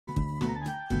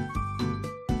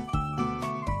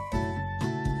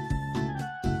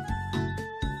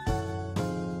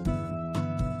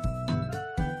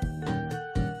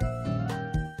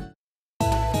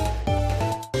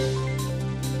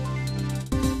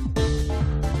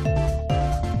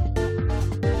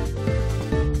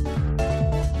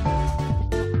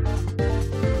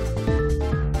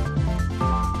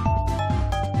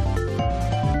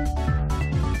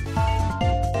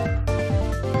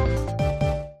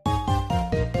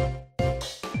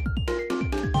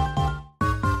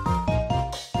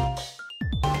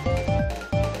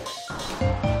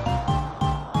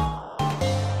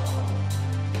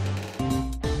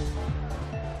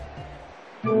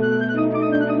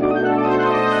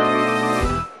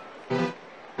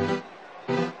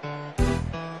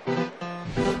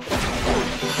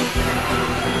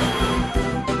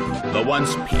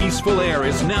once peaceful air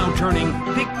is now turning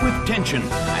thick with tension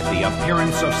at the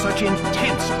appearance of such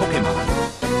intense Pokémon.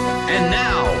 And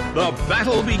now, the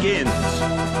battle begins.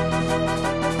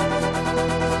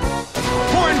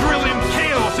 Horn Drill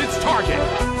impales its target.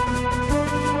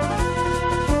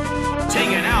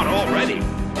 Taken out already.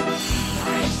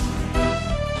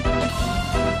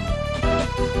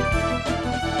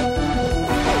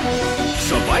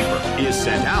 Seviper is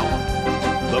sent out.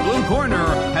 The blue corner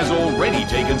has already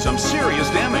taken some serious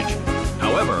damage.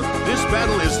 However, this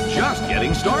battle is just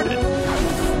getting started.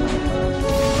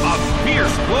 A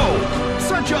fierce blow!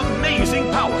 Such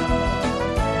amazing power!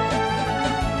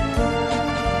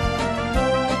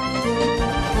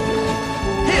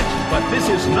 Hit, but this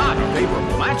is not a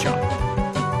favorable matchup.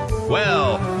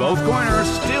 Well, both corners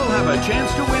still have a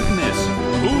chance to win this.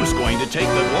 Who's going to take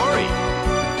the glory?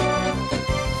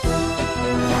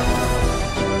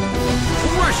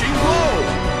 Rushing blow!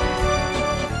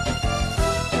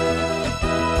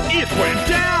 It went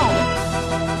down!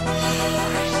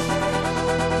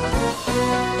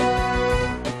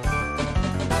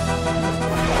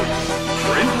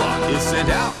 Prinplup is sent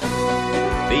out.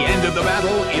 The end of the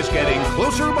battle is getting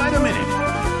closer by the minute.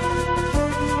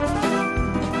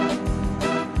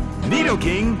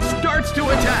 Nidoking starts to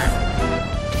attack.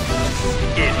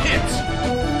 It hits.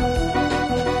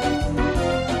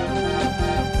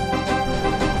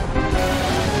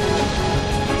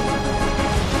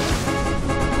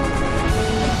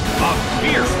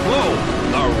 Fierce blow!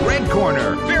 The red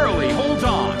corner barely holds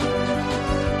on.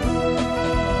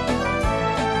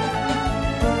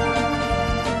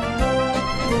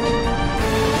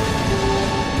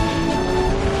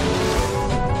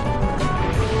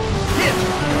 Hit!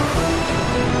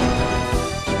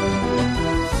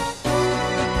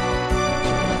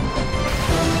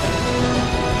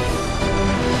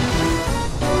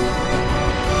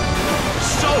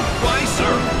 Soaked by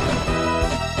surf.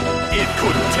 It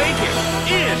couldn't take it.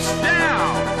 It's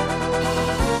down!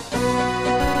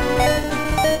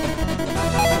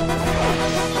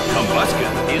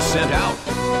 Combusken is sent out.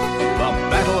 The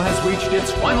battle has reached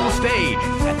its final stage,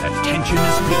 and the tension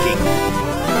is peaking.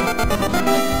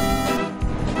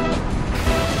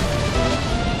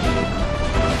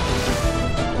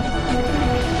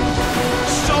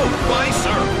 Soaked by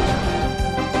surf.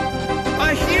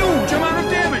 A huge amount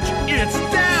of damage. It's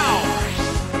down!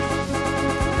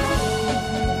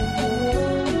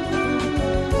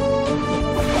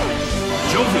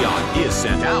 Jolteon is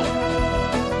sent out.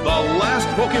 The last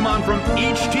Pokémon from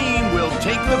each team will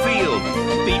take the field.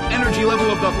 The energy level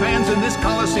of the fans in this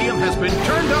Coliseum has been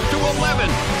turned up to 11.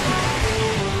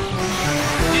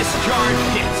 Discharge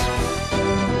hits.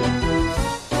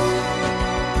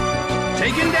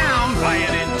 Taken down by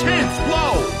an intense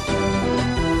blow.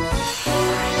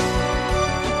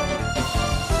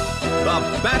 The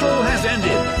battle has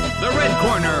ended. The red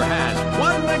corner has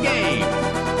won the game.